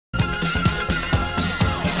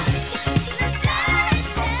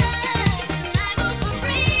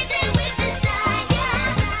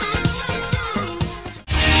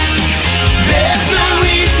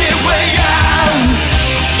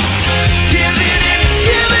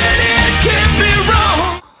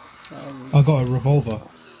got a revolver.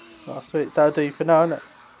 Oh sweet, that'll do you for now, innit?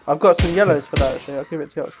 I've got some yellows for that actually, I'll give it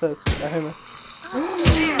to you upstairs.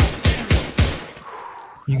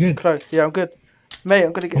 You good? Close, yeah, I'm good. Mate,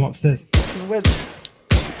 I'm gonna get... I'm upstairs. Wedge.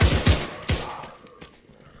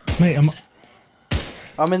 Mate,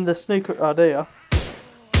 I'm in the snooker... Oh, there you are.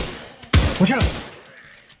 Watch out!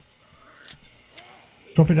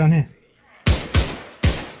 Drop it down here.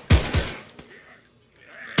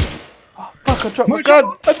 Oh, fuck, I dropped my gun!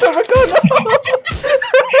 I dropped my gun!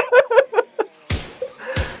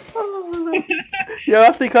 Oh, no. Yeah,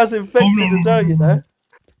 I think I was infected as well, you know?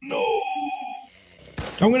 No!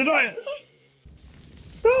 I'm gonna die!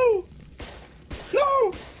 No!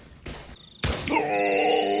 No! No!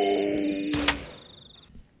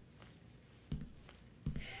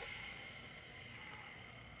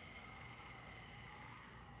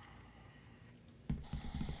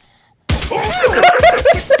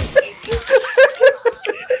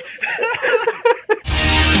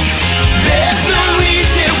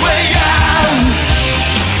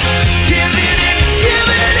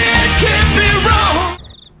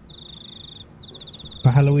 For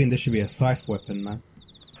Halloween, there should be a scythe weapon, man.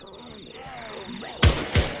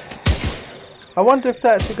 I wonder if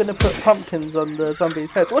they're actually going to put pumpkins on the zombies'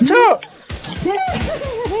 heads. Watch out!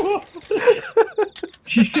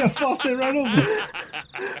 Did you see how fast they ran over?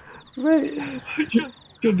 Mate. John,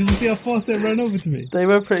 did you see how fast they ran over to me? They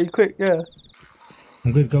were pretty quick, yeah.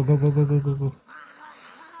 I'm good. Go, go, go, go, go, go, go.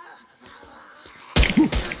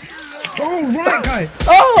 Oh, right, guy!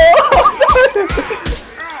 Oh!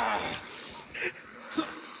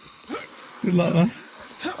 Good luck, man.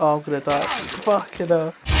 Oh, I'm gonna die. Fucking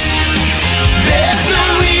hell. There's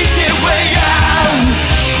no easy way out.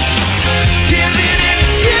 Giving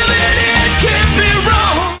it can't be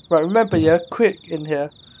wrong. Right, remember, yeah, quick in here.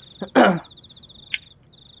 Alright.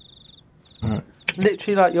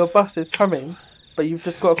 Literally, like, your bus is coming, but you've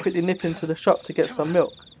just got to quickly nip into the shop to get some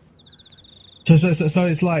milk. So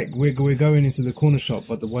it's like we're going into the corner shop,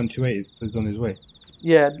 but the 128 is on his way.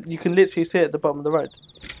 Yeah, you can literally see it at the bottom of the road.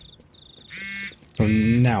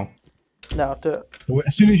 From now. Now, do it.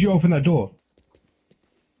 As soon as you open that door.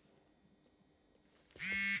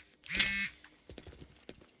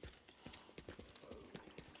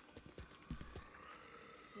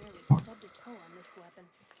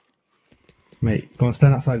 Mate, go on,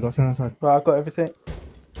 stand outside, stand outside. Right, I've got everything.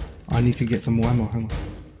 I need to get some more ammo, hang on.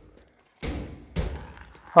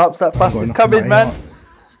 Harps, that bus is coming, man.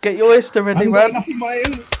 Get your oyster ready, man.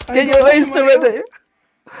 Get your oyster ready.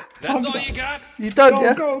 That's all you got? You done,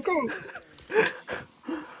 yeah? Go.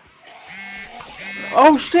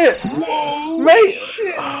 Oh shit! Whoa, mate!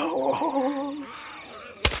 Shit. Oh.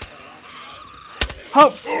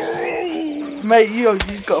 Harps! Mate, you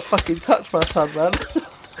got to fucking touch my son, man.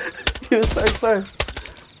 You were so close.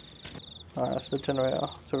 Alright, that's the generator.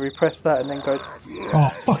 So repress that and then go.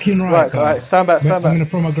 Oh, fucking right. Right, stand back. I'm gonna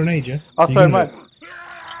throw my grenade, yeah? I'll throw mine.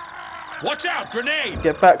 Watch out, grenade!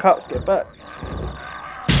 Get back, Hups, get back.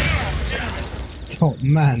 Oh,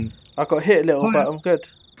 man. I got hit a little, but I'm good.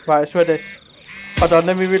 Right, it's ready. Hold on,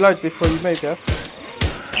 let me reload before you move, yeah?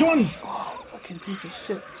 John! Oh, fucking piece of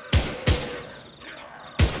shit.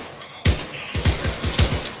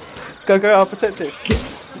 Go, I'll protect you.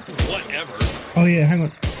 Whatever. Oh, yeah, hang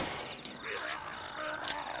on.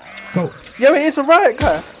 Go. Yeah, it is a riot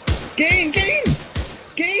car. Game!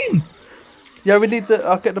 Yeah, we need the.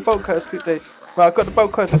 I'll get the bolt cutters quickly. Right, I've got the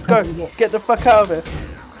bolt cutters. Let's go. Get the fuck out of here.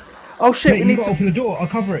 Oh shit, Mate, we need to open the door. I'll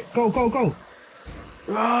cover it. Go.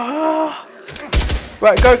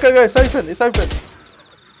 Right, go. It's open.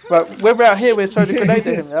 Right, when we're out here, we're throwing a grenade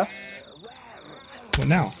at him, yeah? What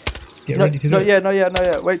now? Get ready to do it. Not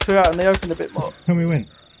yet. Wait till we're out and they open a bit more. Tell me when.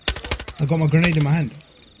 I got my grenade in my hand.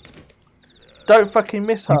 Don't fucking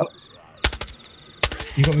miss, Hups.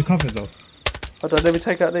 You got me covered though. Hold on, let me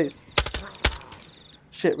take out these.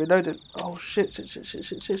 Shit, reloaded. Oh shit.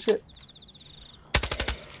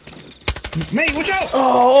 Mate, watch out!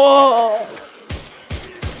 Oh!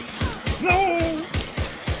 No!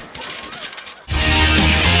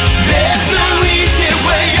 There's no easy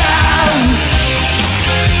way out.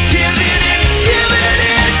 Giving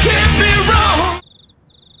it can't be wrong.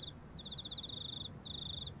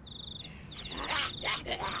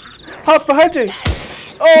 Half behind you!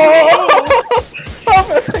 Oh!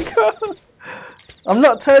 I'm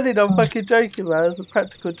not turning, I'm fucking joking, man. It was a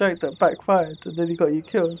practical joke that backfired and then he got you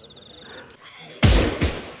killed.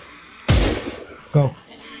 Go.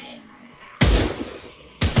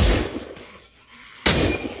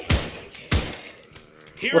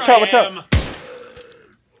 Here Watch I out. am.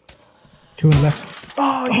 2 on the left.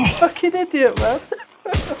 Oh, you fucking idiot, man.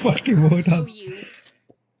 Fucking well done.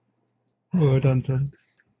 Well done, John.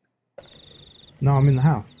 No, I'm in the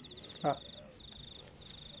house. Oh.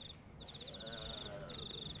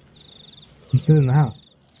 I'm still in the house.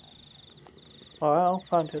 Alright, I'll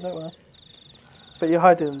find you, don't worry. But you're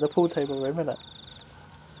hiding in the pool table room, innit?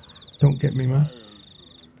 Don't get me, man.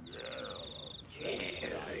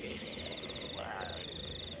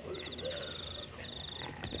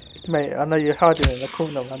 Mate, I know you're hiding in the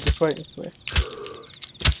corner, man. Just waiting for you.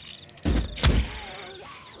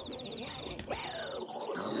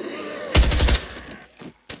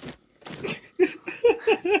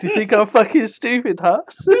 Do you think I'm fucking stupid, huh?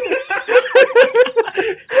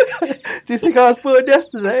 Do you think I was born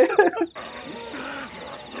yesterday?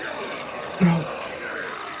 No.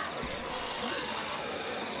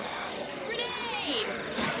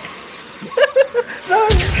 No!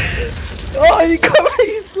 Oh, you got me,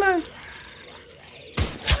 you slag!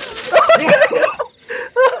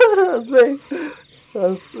 That was me. That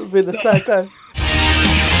was me, the slag guy.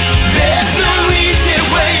 There's no easy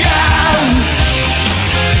way out.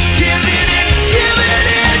 Giving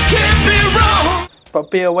it can't be wrong. But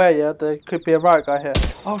be aware, yeah, there could be a right guy here.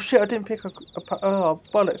 Oh shit, I didn't pick oh,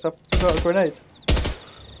 bollocks, I forgot a grenade.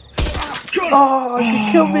 Oh,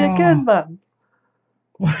 you killed me again, man!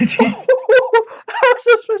 Why did you... How was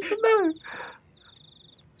I supposed to know?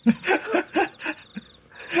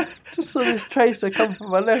 Just saw this tracer come from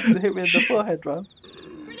my left and hit me in the forehead, man.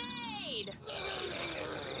 Grenade!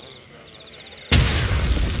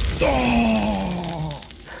 Oh!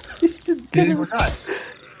 You didn't kill him. Die.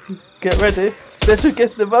 Get ready. Special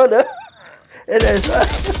guest Nirvana. It is.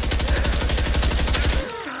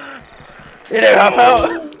 It is half out.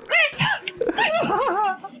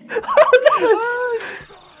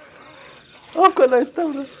 Oh, I've got no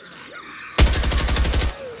stamina.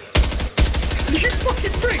 You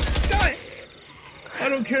fucking prick! Die! I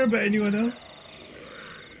don't care about anyone else.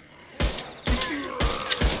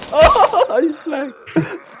 Oh, you slag.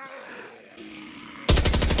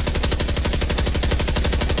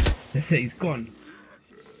 That's it, he's gone.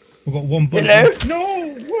 We've got one bullet.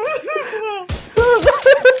 Hello? No!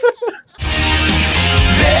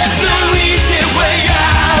 There's no easy way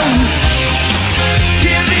out.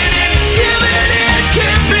 Giving it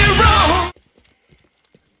can't be wrong.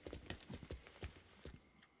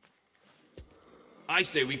 I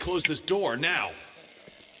say we close this door now.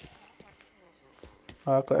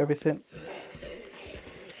 Oh, I've got everything.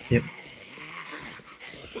 Yep.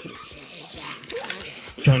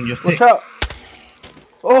 John, you're sick. Watch out!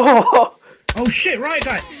 Oh! Oh shit, right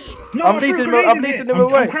guy! No, I'm I threw a leading him- grenade I'm in leading there. him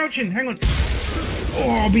away. I'm crouching, hang on. Oh,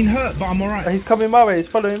 I've been hurt, but I'm alright. He's coming my way, he's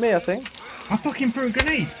following me, I think. I fucking threw a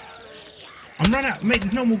grenade. I'm run out. Mate,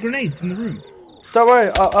 there's no more grenades in the room. Don't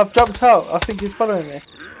worry, I've jumped out. I think he's following me.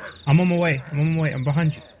 I'm on my way. I'm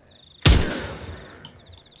behind you.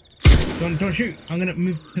 Don't shoot. I'm gonna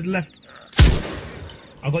move to the left.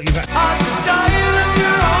 I got you back. I'm dying in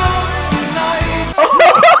your arms tonight.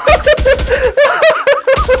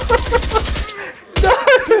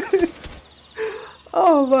 No!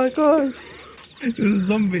 Oh my god. There's a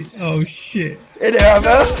zombie. Oh shit. In here,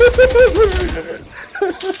 man.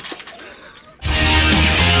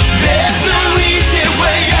 There's no easy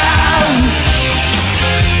way out.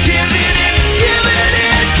 Giving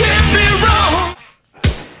it can't be wrong.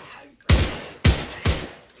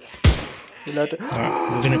 Reload it.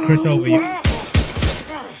 Alright, we're gonna cross over you.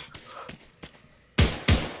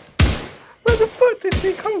 Where the fuck did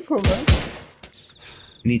he come from, man?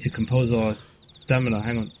 We need to compose our stamina.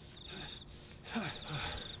 Hang on.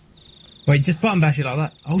 Wait, just button bash it like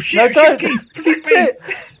that. Oh shit! No, don't! Keith, Keep protect it!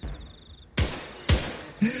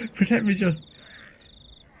 me! Protect me, John.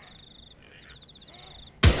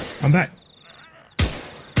 I'm back.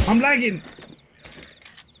 I'm lagging.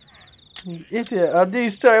 You idiot, I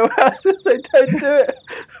knew straight away. I was going to say, don't do it.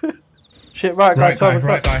 Shit, right guy, Right guy, 12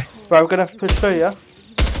 right o'clock. guy. Right, we're going to have to push through, yeah?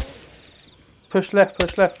 Push left,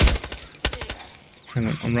 push left. Hang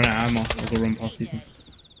on, I'm running out of ammo. I'll go run past these.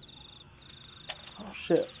 Oh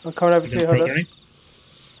shit, I'm coming over to you, Gonna throw hold a on. grenade?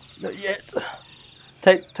 Not yet.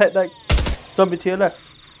 Take that zombie to your left.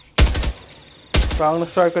 Right, I'm going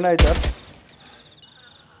to throw a grenade, yeah?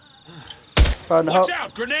 Right in the hole. Watch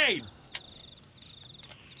out! Grenade!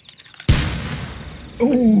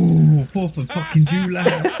 Ooh, 4th of fucking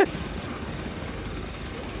July.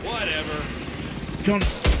 Whatever. John.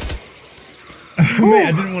 Mate,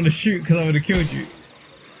 I didn't want to shoot because I would have killed you.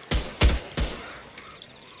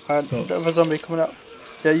 Another zombie coming up.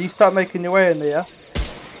 Yeah, you start making your way in there,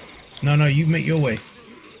 yeah? No, you make your way.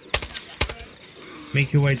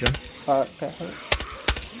 Make your way, John. Alright, okay.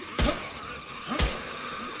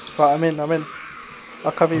 Right, I'm in.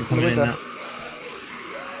 I'll cover you from the coming in window.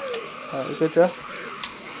 now. Alright, we good, yeah?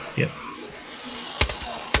 Yep.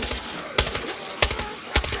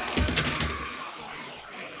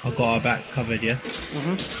 I've got our back covered, yeah?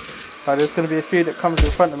 Alright, there's going to be a few that comes in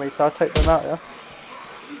front of me, so I'll take them out, yeah?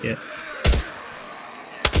 Yeah.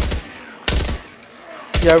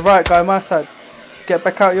 Yeah, right, guy, my side. Get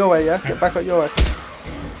back out your way, yeah? Get back out your way.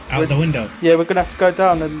 Out the window. Yeah, we're going to have to go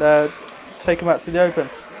down and take them out to the open.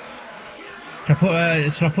 Should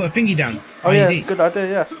I put a thingy down? Oh yeah, IED? it's a good idea,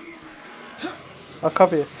 yes. I'll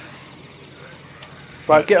cover you.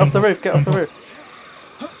 Right, get off the roof, get off the roof.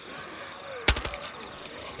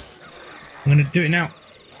 I'm gonna do it now.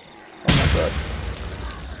 Oh my god.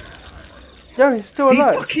 Yo, he's still He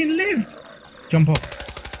alive. fucking lived! Jump off.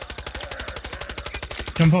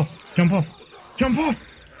 Jump off. Jump off. Jump off!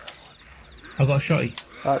 I got a shotty.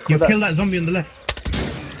 Alright, cool. You kill that zombie on the left.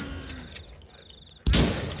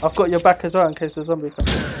 I've got your back as well in case the zombie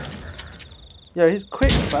comes. Yo, he's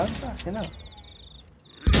quick, man. Fucking hell.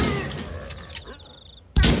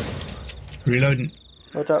 Reloading.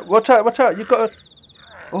 Watch out, watch out, watch out. You got to...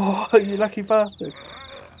 Oh, you lucky bastard.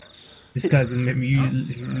 This guy's gonna make me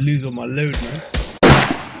lose all my load, man.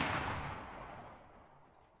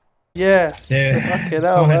 Yes. Yeah. Fucking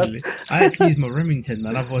hell, man. Finally. I had to use my Remington,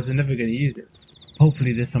 man. Otherwise, we're never gonna use it.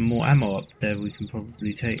 Hopefully, there's some more ammo up there we can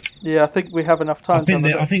probably take. Yeah, I think we have enough time.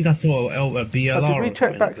 I think I saw a BLR. Oh, did we or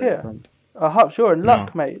check something, back but here? some- Oh, Hups, you're in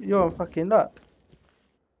luck, No. mate. You're in fucking luck.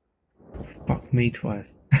 Fuck me twice.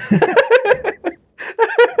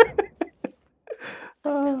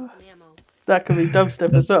 Ah, Some ammo. that could be dubstep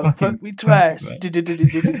That's as well. fucking Fuck me twice. perfect,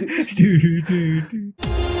 Du-du-du-du-du-du.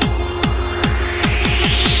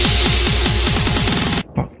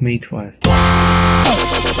 Fuck me twice.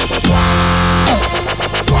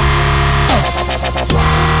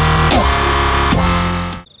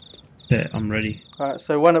 There, I'm ready. Alright,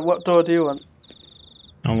 so what door do you want?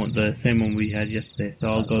 I want the same one we had yesterday, so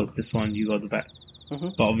I'll go with this one, you go the back.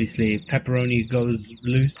 Mhm. But obviously, if pepperoni goes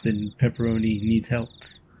loose, then pepperoni needs help.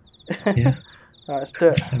 Yeah, Alright, let's do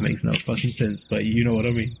it. that makes no fucking sense, but you know what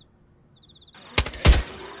I mean.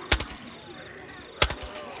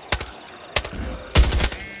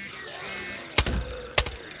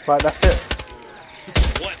 Right, that's it.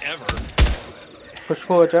 Whatever. Push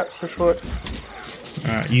forward, Jack. Push forward.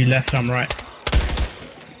 Alright, you left, I'm right.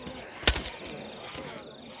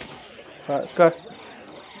 Right, let's go.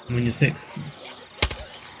 I'm on your 6.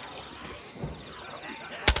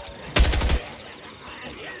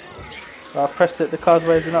 Right, I've pressed it. The car's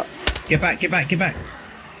raising up. Get back, get back, get back.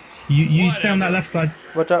 You stay on that left side.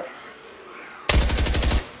 Watch out.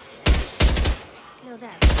 No,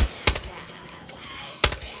 that's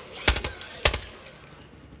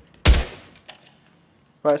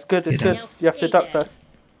Right, it's good. It's Yeah. good. You have to duck though.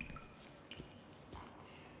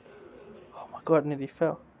 Oh my god, nearly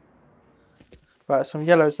fell. Right, some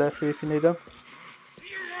yellows there for you if you need them.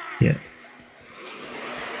 Yeah.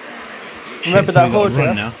 Remember Shit, so that we gotta horde, run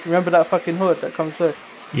yeah? now. Remember that fucking horde that comes through?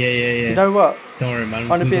 Yeah, yeah, yeah. Do you know what? Don't worry, man. I'm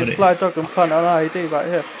gonna we be got a it. sly dog and plant an IED right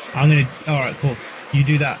here. I'm gonna. Alright, cool. You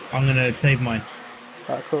do that. I'm gonna save mine.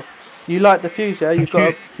 Right, cool. You light the fuse, yeah? You've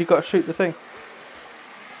shoot got it. to shoot the thing.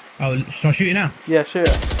 Oh, should I shoot it now? Yeah, shoot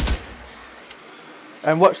it.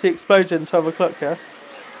 And watch the explosion 12 o'clock, yeah?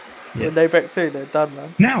 Yeah. When they break through, they're done,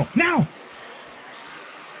 man. Now! Now!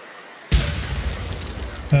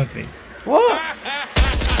 Perfect. What?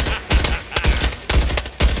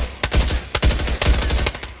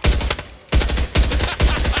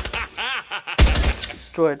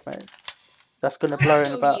 Destroyed, mate. That's gonna blow in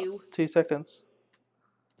Kill about you. 2 seconds.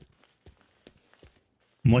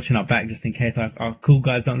 I'm watching our back just in case our cool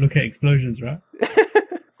guys don't look at explosions, right?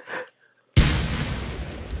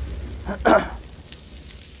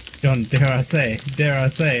 John, dare I say? Dare I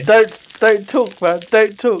say? Don't talk, man.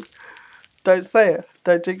 Don't talk. Don't say it.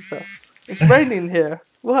 Don't jinx us. It's raining here.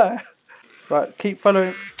 Why? Right, keep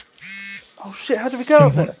following. Oh shit! How do we go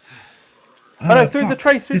up there? Oh no, through the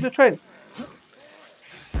train. Through the train.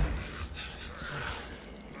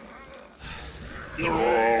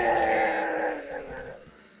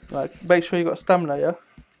 Right, make sure you got stamina, yeah.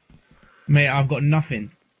 Mate, I've got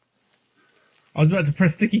nothing. I was about to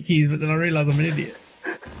press sticky keys, but then I realised I'm an idiot.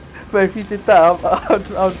 But if you did that,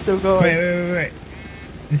 I'll still go on. Wait.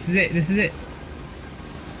 This is it, this is it.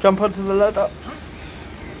 Jump onto the ladder.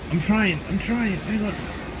 I'm trying. Hang on.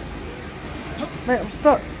 Mate, I'm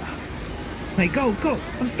stuck. Mate, go.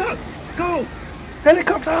 I'm stuck. Go.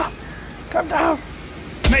 Helicopter! Come down!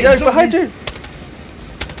 Mate, Yo, stop behind this. you!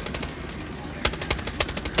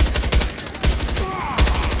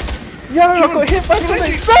 Yo, I got hit by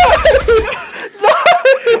something! No!